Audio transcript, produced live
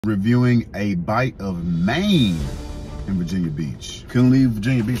Reviewing a bite of Maine in Virginia Beach. Couldn't leave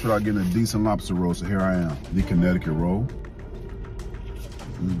Virginia Beach without getting a decent lobster roll, so here I am. The Connecticut roll.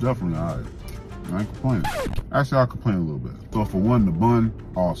 It's definitely alright. I ain't complaining. Actually, I'll complain a little bit. So for one, the bun,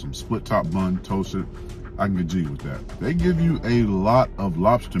 awesome. Split top bun, toasted. I can get G with that. They give you a lot of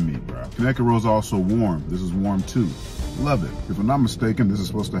lobster meat, bro. Connecticut roll is also warm. This is warm too. Love it. If I'm not mistaken, this is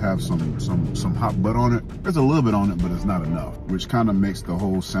supposed to have some hot butter on it. There's a little bit on it, but it's not enough, which kind of makes the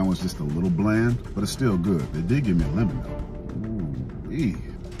whole sandwich just a little bland, but it's still good. They did give me a lemon though. Ooh-wee.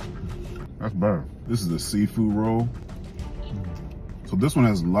 That's better. This is a seafood roll. So this one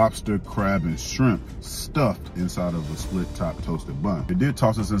has lobster, crab, and shrimp stuffed inside of a split top toasted bun. They did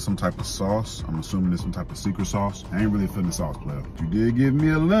toss this in some type of sauce. I'm assuming it's some type of secret sauce. I ain't really feeling the sauce, player. You did give me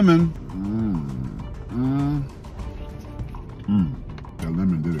a lemon. That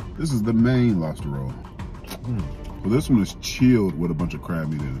lemon did it. This is the Maine lobster roll. So this one is chilled with a bunch of crab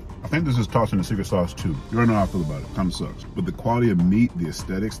meat in it. I think this is tossed in the secret sauce too. You already know how I feel about it. Kind of sucks. But the quality of meat, the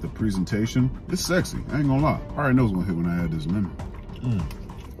aesthetics, the presentation, it's sexy. I ain't gonna lie. I already know it's gonna hit when I add this lemon.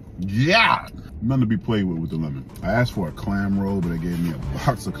 Yeah! Nothing to be played with the lemon. I asked for a clam roll, but they gave me a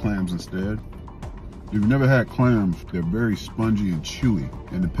box of clams instead. If you've never had clams, they're very spongy and chewy.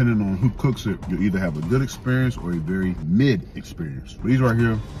 And depending on who cooks it, you'll either have a good experience or a very mid experience. But these right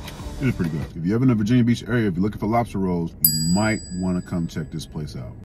here, these are pretty good. If you're ever in the Virginia Beach area, if you're looking for lobster rolls, you might want to come check this place out.